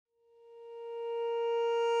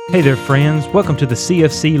Hey there, friends. Welcome to the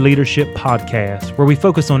CFC Leadership Podcast, where we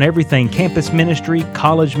focus on everything campus ministry,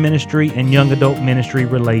 college ministry, and young adult ministry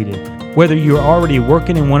related. Whether you're already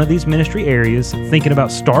working in one of these ministry areas, thinking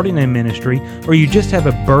about starting a ministry, or you just have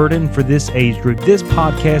a burden for this age group, this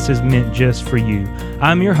podcast is meant just for you.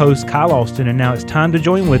 I'm your host, Kyle Austin, and now it's time to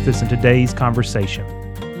join with us in today's conversation.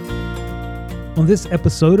 On this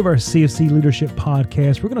episode of our CFC Leadership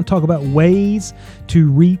Podcast, we're going to talk about ways to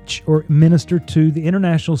reach or minister to the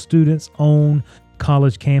international students on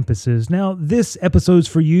college campuses. Now, this episode's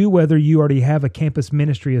for you, whether you already have a campus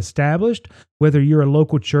ministry established, whether you're a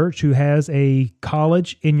local church who has a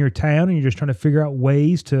college in your town and you're just trying to figure out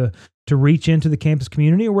ways to reach into the campus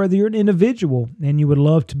community, or whether you're an individual and you would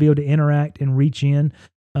love to be able to interact and reach in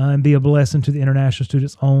and be a blessing to the international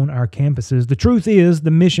students on our campuses. The truth is,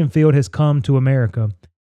 the mission field has come to America.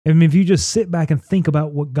 And if you just sit back and think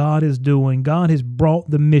about what God is doing, God has brought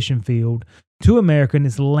the mission field to America, and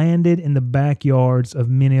it's landed in the backyards of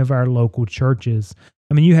many of our local churches.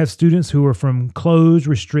 I mean, you have students who are from closed,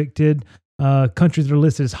 restricted countries that are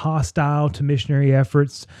listed as hostile to missionary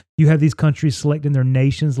efforts. You have these countries selecting their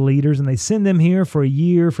nation's leaders, and they send them here for a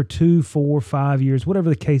year, for 2, 4, 5 years, whatever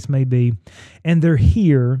the case may be. And they're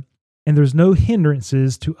here, and there's no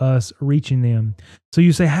hindrances to us reaching them. So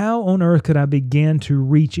you say, how on earth could I begin to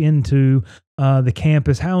reach into the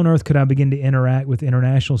campus? How on earth could I begin to interact with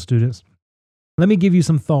international students? Let me give you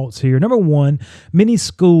some thoughts here. Number one, many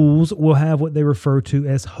schools will have what they refer to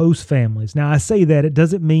as host families. Now, I say that it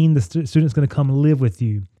doesn't mean the student's going to come live with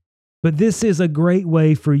you, but this is a great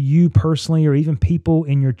way for you personally, or even people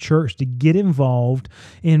in your church, to get involved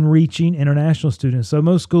in reaching international students. So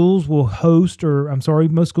most schools will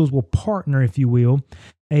most schools will partner, if you will,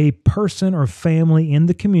 a person or family in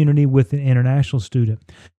the community with an international student.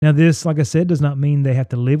 Now, this, like I said, does not mean they have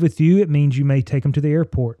to live with you. It means you may take them to the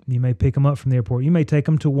airport. You may pick them up from the airport. You may take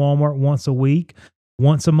them to Walmart once a week,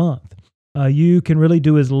 once a month. You can really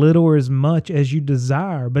do as little or as much as you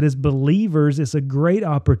desire. But as believers, it's a great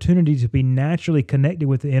opportunity to be naturally connected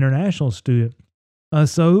with the international student.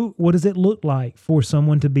 So what does it look like for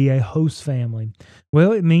someone to be a host family?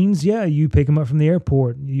 Well, it means, you pick them up from the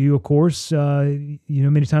airport. You, of course,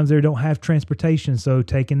 many times they don't have transportation, so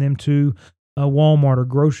taking them to a Walmart or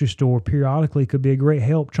grocery store periodically could be a great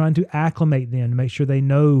help, trying to acclimate them, to make sure they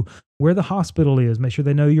know where the hospital is, make sure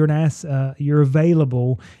they know you're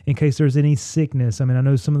available in case there's any sickness. I mean, I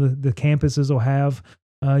know some of the campuses will have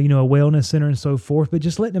a wellness center and so forth, but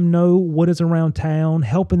just letting them know what is around town,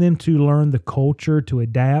 helping them to learn the culture, to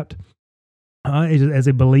adapt. As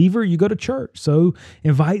a believer, you go to church, so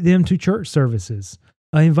invite them to church services.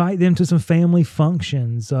 Invite them to some family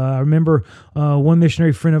functions. I remember one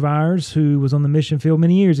missionary friend of ours who was on the mission field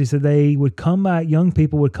many years. He said they would come back, young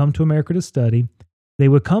people would come to America to study. They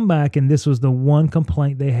would come back, and this was the one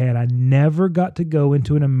complaint they had: I never got to go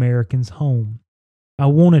into an American's home. I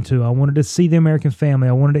wanted to see the American family.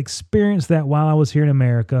 I wanted to experience that while I was here in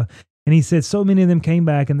America. And he said so many of them came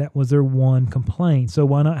back, and that was their one complaint. So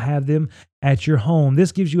why not have them at your home?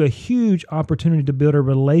 This gives you a huge opportunity to build a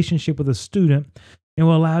relationship with a student, and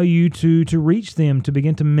will allow you to reach them, to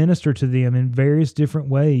begin to minister to them in various different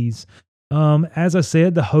ways. As I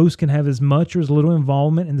said, the host can have as much or as little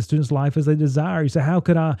involvement in the student's life as they desire. You say, how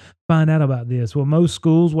could I find out about this? Well, most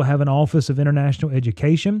schools will have an Office of International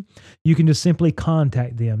Education. You can just simply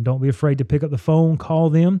contact them. Don't be afraid to pick up the phone, call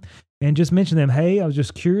them, and just mention them. Hey, I was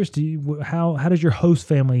just curious, how does your host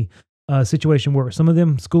family situation work? Some of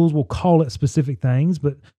them schools will call it specific things,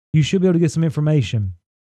 but you should be able to get some information.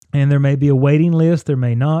 And there may be a waiting list, there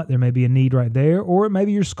may not, there may be a need right there, or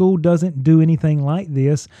maybe your school doesn't do anything like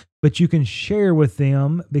this, but you can share with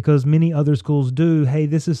them, because many other schools do. Hey,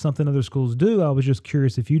 this is something other schools do. I was just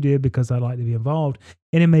curious if you did, because I'd like to be involved.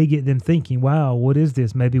 And it may get them thinking, wow, what is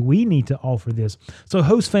this? Maybe we need to offer this. So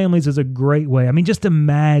host families is a great way. I mean, just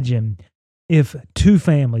imagine if 2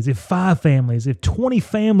 families, if 5 families, if 20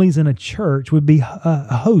 families in a church would be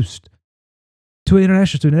a host to an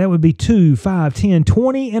international student. That would be 2, 5, 10,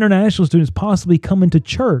 20 international students possibly coming to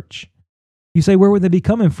church. You say, where would they be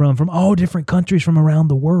coming from? From all different countries from around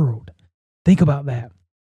the world. Think about that.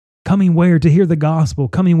 Coming where? To hear the gospel.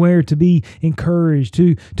 Coming where? To be encouraged,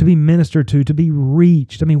 to be ministered to be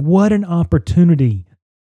reached. I mean, what an opportunity.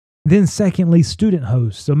 Then secondly, student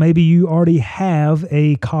hosts. So maybe you already have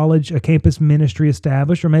a campus ministry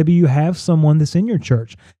established, or maybe you have someone that's in your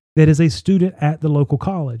church that is a student at the local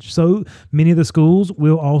college. So many of the schools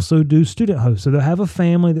will also do student hosts. So they'll have a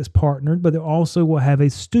family that's partnered, but they also will have a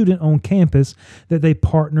student on campus that they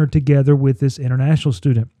partner together with this international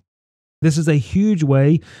student. This is a huge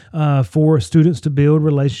way for students to build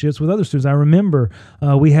relationships with other students. I remember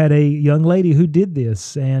we had a young lady who did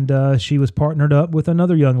this, and she was partnered up with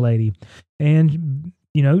another young lady. And,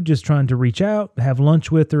 just trying to reach out, have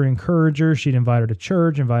lunch with her, encourage her. She'd invite her to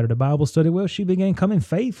church, invite her to Bible study. Well, she began coming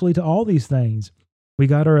faithfully to all these things. We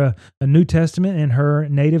got her a New Testament in her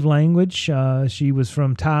native language. She was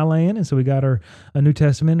from Thailand, and so we got her a New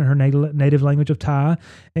Testament in her native language of Thai.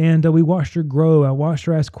 And we watched her grow. I watched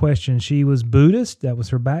her ask questions. She was Buddhist. That was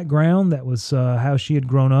her background. That was how she had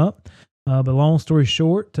grown up. But long story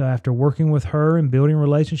short, after working with her and building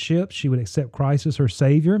relationships, she would accept Christ as her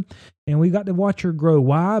Savior. And we got to watch her grow.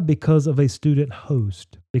 Why? Because of a student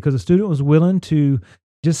host. Because a student was willing to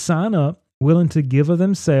just sign up, willing to give of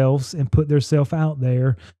themselves and put themselves out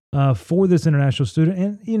there for this international student.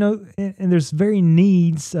 And, and there's very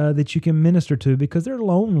needs that you can minister to because they're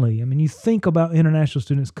lonely. I mean, you think about international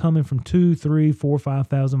students coming from 2, 3, 4,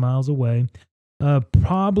 5,000 miles away.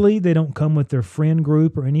 Probably they don't come with their friend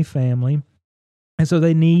group or any family. And so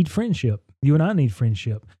they need friendship. You and I need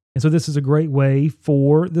friendship. And so this is a great way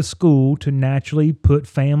for the school to naturally put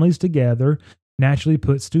families together, naturally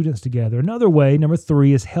put students together. Another way, number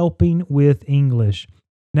 3, is helping with English.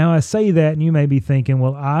 Now I say that and you may be thinking,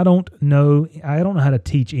 well, I don't know how to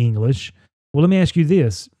teach English. Well, let me ask you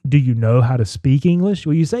this. Do you know how to speak English?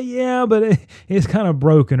 Well, you say, yeah, but it's kind of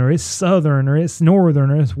broken, or it's Southern, or it's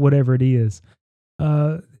Northern, or it's whatever it is.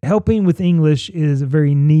 Helping with English is a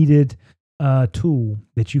very needed tool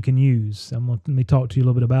that you can use. Let me talk to you a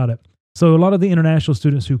little bit about it. So a lot of the international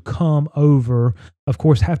students who come over, of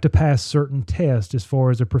course, have to pass certain tests as far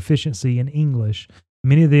as their proficiency in English.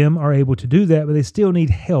 Many of them are able to do that, but they still need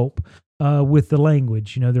help with the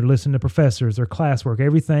language. They're listening to professors, their classwork,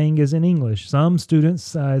 everything is in English. Some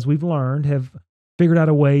students, as we've learned, have figured out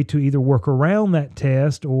a way to either work around that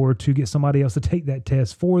test or to get somebody else to take that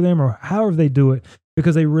test for them, or however they do it,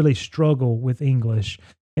 because they really struggle with English.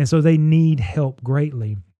 And so they need help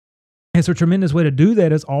greatly. And so a tremendous way to do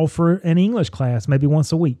that is offer an English class maybe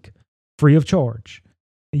once a week, free of charge.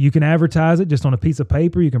 You can advertise it just on a piece of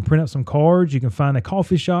paper. You can print out some cards. You can find a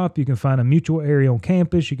coffee shop. You can find a mutual area on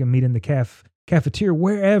campus. You can meet in the cafeteria,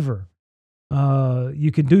 wherever.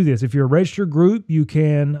 You can do this. If you're a registered group, you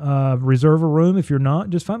can reserve a room. If you're not,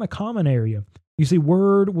 just find a common area. You see,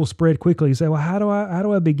 word will spread quickly. You say, well, how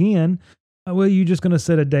do I begin? Well, you're just going to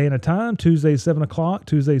set a day and a time. Tuesdays, 7 o'clock.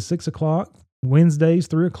 Tuesdays, 6 o'clock. Wednesdays,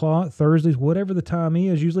 3 o'clock. Thursdays, whatever the time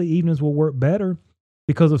is. Usually evenings will work better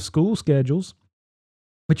because of school schedules.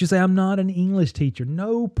 But you say, I'm not an English teacher.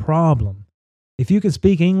 No problem. If you can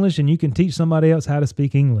speak English and you can teach somebody else how to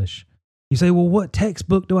speak English. You say, well, what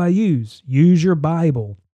textbook do I use? Use your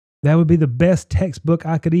Bible. That would be the best textbook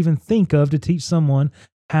I could even think of to teach someone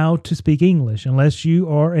how to speak English. Unless you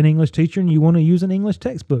are an English teacher and you want to use an English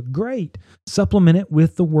textbook, great. Supplement it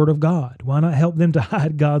with the Word of God. Why not help them to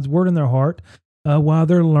hide God's Word in their heart while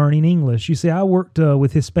they're learning English? You see, I worked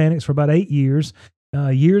with Hispanics for about 8 years.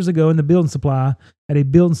 Years ago in the building supply, at a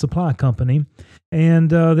building supply company. And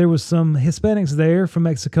there was some Hispanics there from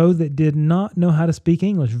Mexico that did not know how to speak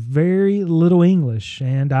English, very little English.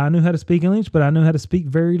 And I knew how to speak English, but I knew how to speak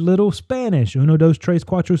very little Spanish. Uno, dos, tres,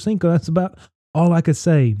 cuatro, cinco. That's about all I could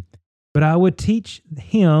say. But I would teach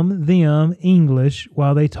them English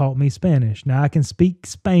while they taught me Spanish. Now I can speak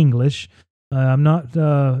Spanglish. I'm not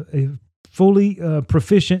fully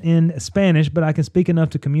proficient in Spanish, but I can speak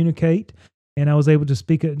enough to communicate. And I was able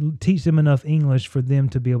to teach them enough English for them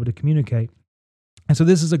to be able to communicate. And so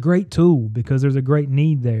this is a great tool because there's a great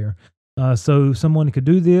need there. So someone could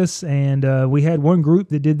do this, and we had one group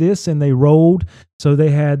that did this, and they rolled. So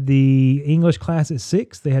they had the English class at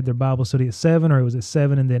 6, they had their Bible study at 7, or it was at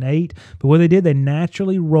 7 and then 8. But what they did, they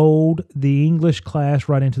naturally rolled the English class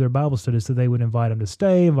right into their Bible study. So they would invite them to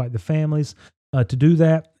stay, invite the families to do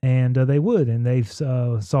that, and they would. And they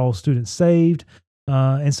saw students saved.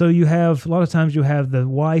 And so you have, a lot of times you have the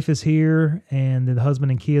wife is here and the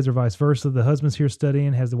husband and kids, or vice versa. The husband's here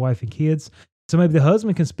studying, has the wife and kids. So maybe the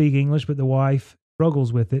husband can speak English, but the wife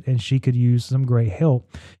struggles with it and she could use some great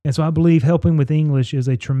help. And so I believe helping with English is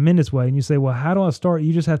a tremendous way. And you say, well, how do I start?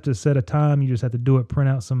 You just have to set a time. You just have to do it, print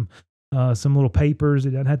out some little papers.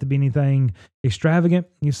 It doesn't have to be anything extravagant.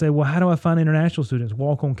 You say, well, how do I find international students?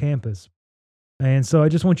 Walk on campus. And so I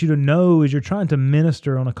just want you to know, as you're trying to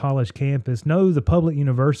minister on a college campus, know the public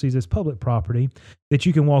universities as public property, that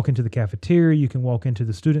you can walk into the cafeteria, you can walk into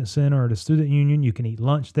the student center or the student union, you can eat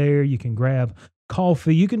lunch there, you can grab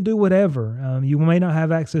coffee, you can do whatever. You may not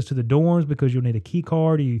have access to the dorms because you'll need a key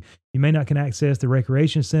card. You may not can access the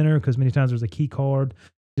recreation center because many times there's a key card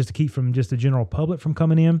just to keep from just the general public from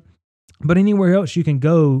coming in. But anywhere else you can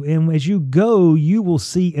go, and as you go, you will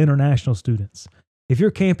see international students. If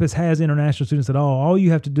your campus has international students at all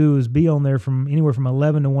you have to do is be on there from anywhere from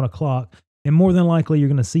 11 to 1 o'clock, and more than likely you're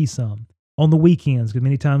going to see some on the weekends, because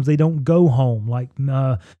many times they don't go home like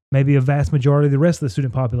maybe a vast majority of the rest of the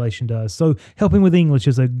student population does. So helping with English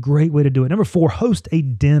is a great way to do it. Number 4, host a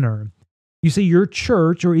dinner. You see, your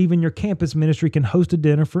church or even your campus ministry can host a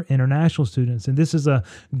dinner for international students. And this is a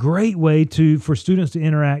great way for students to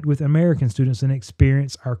interact with American students and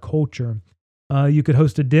experience our culture. You could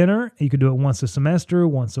host a dinner. You could do it once a semester,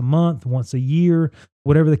 once a month, once a year,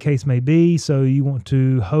 whatever the case may be. So you want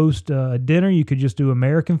to host a dinner, you could just do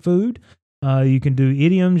American food. You can do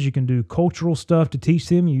idioms. You can do cultural stuff to teach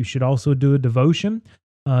them. You should also do a devotion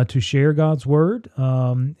to share God's word.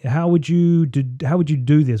 How would you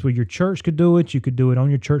do this? Well, your church could do it. You could do it on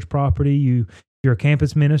your church property. If you're a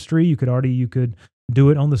campus ministry, you could do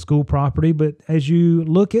it on the school property. But as you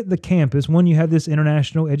look at the campus, you have this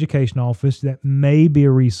international education office that may be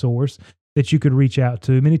a resource that you could reach out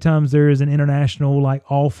to. Many times there is an international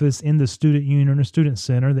office in the student union or student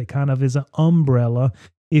center that kind of is an umbrella,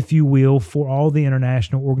 if you will, for all the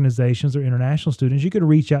international organizations or international students. You could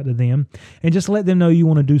reach out to them and just let them know you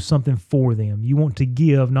want to do something for them. You want to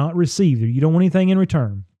give, not receive. You don't want anything in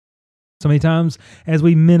return. So many times as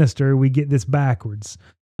we minister, we get this backwards.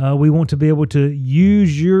 We want to be able to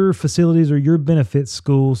use your facilities or your benefits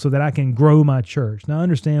school so that I can grow my church. Now, I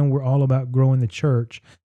understand we're all about growing the church,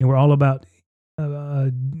 and we're all about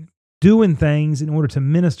doing things in order to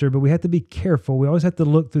minister, but we have to be careful. We always have to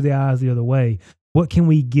look through the eyes the other way. What can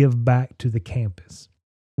we give back to the campus?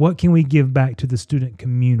 What can we give back to the student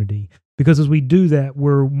community? Because as we do that,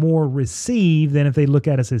 we're more received than if they look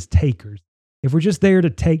at us as takers. If we're just there to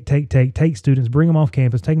take students, bring them off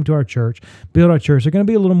campus, take them to our church, build our church, they're going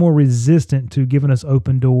to be a little more resistant to giving us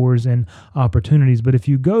open doors and opportunities. But if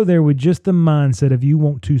you go there with just the mindset of you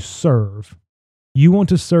want to serve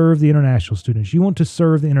the international students, you want to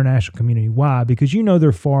serve the international community. Why? Because you know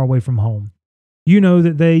they're far away from home. You know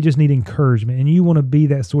that they just need encouragement, and you want to be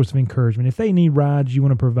that source of encouragement. If they need rides, you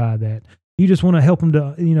want to provide that. You just want to help them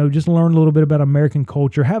to, just learn a little bit about American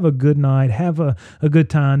culture, have a good night, have a good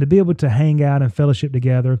time, to be able to hang out and fellowship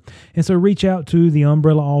together. And so reach out to the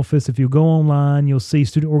Umbrella office. If you go online, you'll see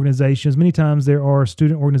student organizations. Many times there are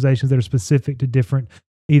student organizations that are specific to different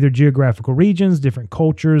either geographical regions, different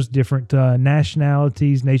cultures, different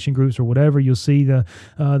nationalities, nation groups, or whatever. You'll see the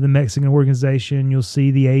Mexican organization. You'll see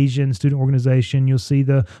the Asian student organization. You'll see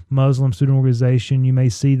the Muslim student organization. You may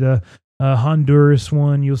see the Honduras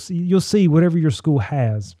one. You'll see whatever your school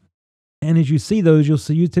has. And as you see those,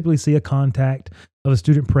 you typically see a contact of a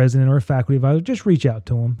student president or a faculty advisor. Just reach out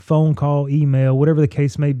to them, phone call, email, whatever the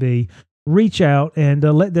case may be. Reach out and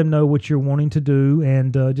let them know what you're wanting to do,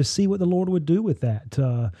 and just see what the Lord would do with that,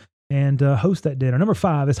 and host that dinner. Number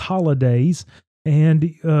 5 is holidays. And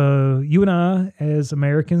you and I, as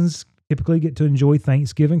Americans, typically get to enjoy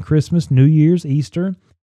Thanksgiving, Christmas, New Year's, Easter.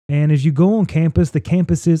 And as you go on campus, the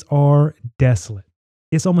campuses are desolate.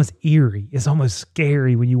 It's almost eerie. It's almost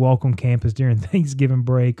scary when you walk on campus during Thanksgiving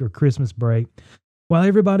break or Christmas break. While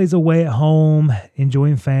everybody's away at home,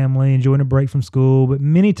 enjoying family, enjoying a break from school, but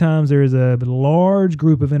many times there is a large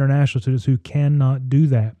group of international students who cannot do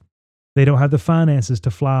that. They don't have the finances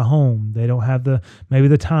to fly home. They don't have maybe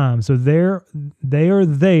the time. So they are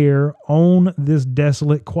there on this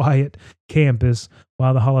desolate, quiet campus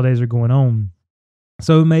while the holidays are going on.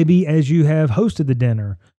 So maybe as you have hosted the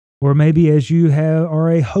dinner, or maybe as you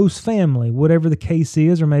are a host family, whatever the case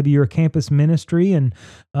is, or maybe you're a campus ministry and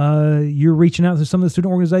you're reaching out to some of the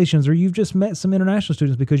student organizations, or you've just met some international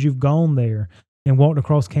students because you've gone there and walked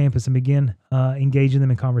across campus and begin engaging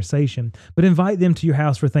them in conversation. But invite them to your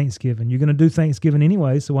house for Thanksgiving. You're going to do Thanksgiving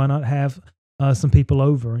anyway, so why not have some people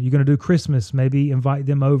over? You're going to do Christmas, maybe invite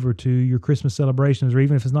them over to your Christmas celebrations, or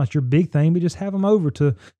even if it's not your big thing, but just have them over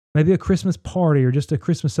to maybe a Christmas party or just a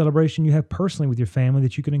Christmas celebration you have personally with your family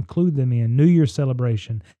that you can include them in. New Year's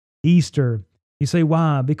celebration, Easter. You say,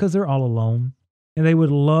 why? Because they're all alone, and they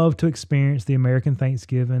would love to experience the American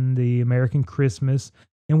Thanksgiving, the American Christmas.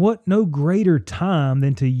 And what no greater time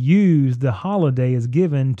than to use the holiday as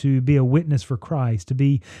given to be a witness for Christ, to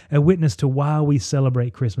be a witness to why we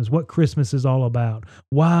celebrate Christmas, what Christmas is all about,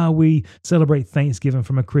 why we celebrate Thanksgiving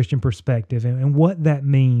from a Christian perspective, and what that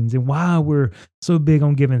means, and why we're so big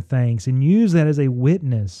on giving thanks, and use that as a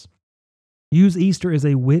witness. Use Easter as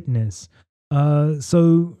a witness.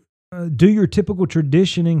 Do your typical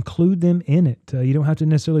tradition, include them in it. You don't have to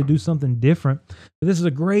necessarily do something different. But this is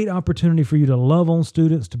a great opportunity for you to love on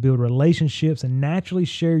students, to build relationships, and naturally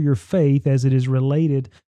share your faith as it is related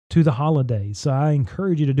to the holidays. So I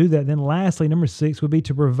encourage you to do that. Then lastly, number 6 would be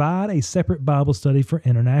to provide a separate Bible study for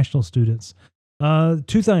international students. 2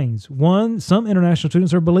 things. One, some international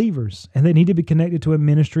students are believers and they need to be connected to a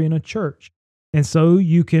ministry in a church. And so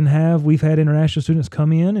we've had international students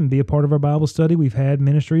come in and be a part of our Bible study. We've had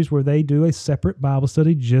ministries where they do a separate Bible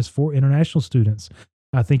study just for international students.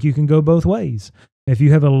 I think you can go both ways. If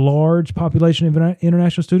you have a large population of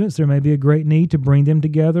international students, there may be a great need to bring them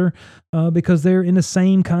together because they're in the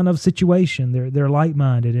same kind of situation. They're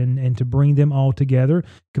like-minded, and to bring them all together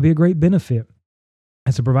could be a great benefit.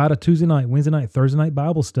 And so provide a Tuesday night, Wednesday night, Thursday night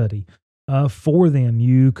Bible study for them.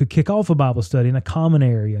 You could kick off a Bible study in a common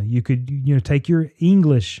area. You could take your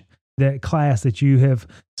English, that class that you have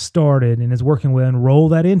started and is working with, and roll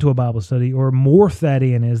that into a Bible study, or morph that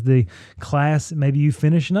in as the class maybe you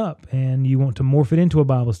finishing up and you want to morph it into a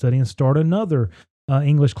Bible study and start another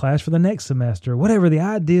English class for the next semester. Whatever, the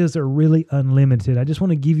ideas are really unlimited. I just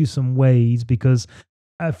want to give you some ways because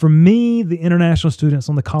for me, the international students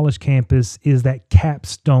on the college campus is that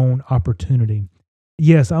capstone opportunity.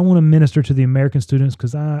 Yes, I want to minister to the American students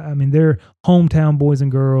because I mean, they're hometown boys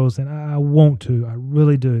and girls, and I want to. I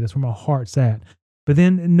really do. That's where my heart's at. But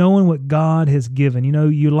then knowing what God has given,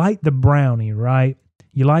 you like the brownie, right?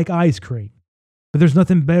 You like ice cream, but there's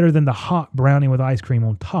nothing better than the hot brownie with ice cream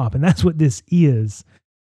on top. And that's what this is.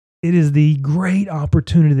 It is the great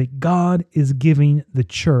opportunity that God is giving the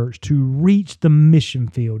church to reach the mission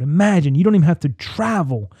field. Imagine, you don't even have to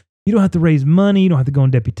travel. You don't have to raise money. You don't have to go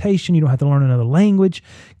on deputation. You don't have to learn another language.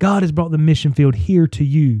 God has brought the mission field here to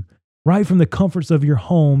you. Right from the comforts of your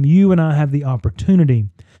home, you and I have the opportunity.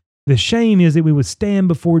 The shame is that we would stand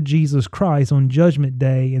before Jesus Christ on Judgment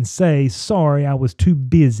Day and say, sorry, I was too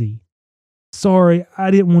busy. Sorry,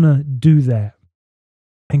 I didn't want to do that.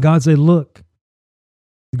 And God said, look,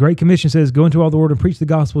 the Great Commission says, go into all the world and preach the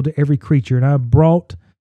gospel to every creature. And I brought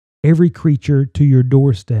every creature to your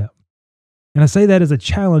doorstep. And I say that as a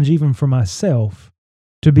challenge even for myself,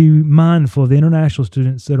 to be mindful of the international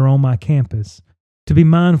students that are on my campus, to be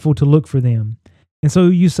mindful to look for them. And so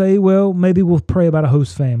you say, well, maybe we'll pray about a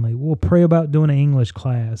host family. We'll pray about doing an English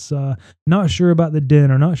class. Not sure about the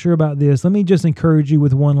dinner, not sure about this. Let me just encourage you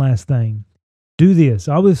with one last thing. Do this.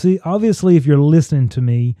 Obviously, if you're listening to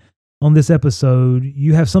me on this episode,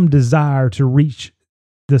 you have some desire to reach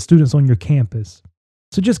the students on your campus.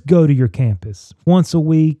 So just go to your campus once a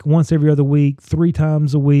week, once every other week, 3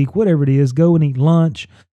 times a week, whatever it is. Go and eat lunch.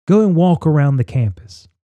 Go and walk around the campus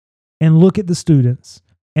and look at the students.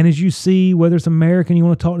 And as you see, whether it's American, you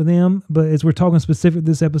want to talk to them, but as we're talking specific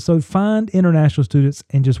this episode, find international students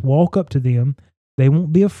and just walk up to them. They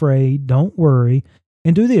won't be afraid. Don't worry.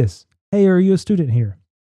 And do this. Hey, are you a student here?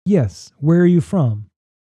 Yes. Where are you from?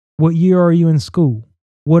 What year are you in school?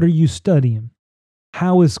 What are you studying?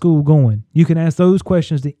 How is school going? You can ask those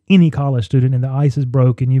questions to any college student, and the ice is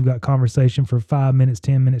broken. You've got conversation for 5 minutes,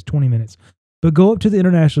 10 minutes, 20 minutes. But go up to the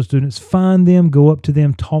international students, find them, go up to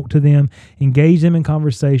them, talk to them, engage them in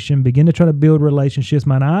conversation, begin to try to build relationships.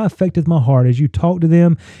 Mine eye affecteth my heart as you talk to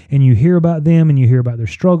them and you hear about them and you hear about their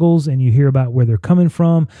struggles and you hear about where they're coming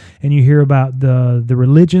from and you hear about the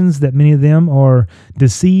religions that many of them are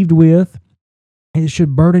deceived with. It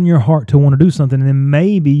should burden your heart to want to do something. And then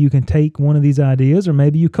maybe you can take one of these ideas, or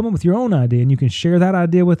maybe you come up with your own idea and you can share that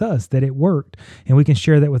idea with us that it worked. And we can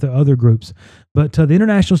share that with the other groups. But the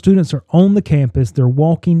international students are on the campus. They're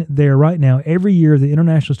walking there right now. Every year, the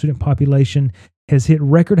international student population has hit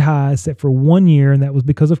record highs except for 1 year, and that was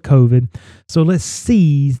because of COVID. So let's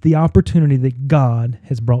seize the opportunity that God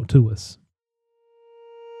has brought to us.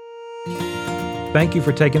 Thank you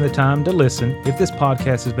for taking the time to listen. If this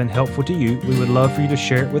podcast has been helpful to you, we would love for you to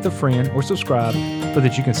share it with a friend or subscribe so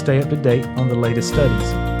that you can stay up to date on the latest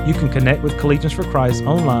studies. You can connect with Collegians for Christ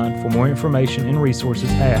online for more information and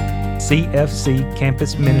resources at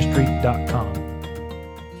cfccampusministry.com.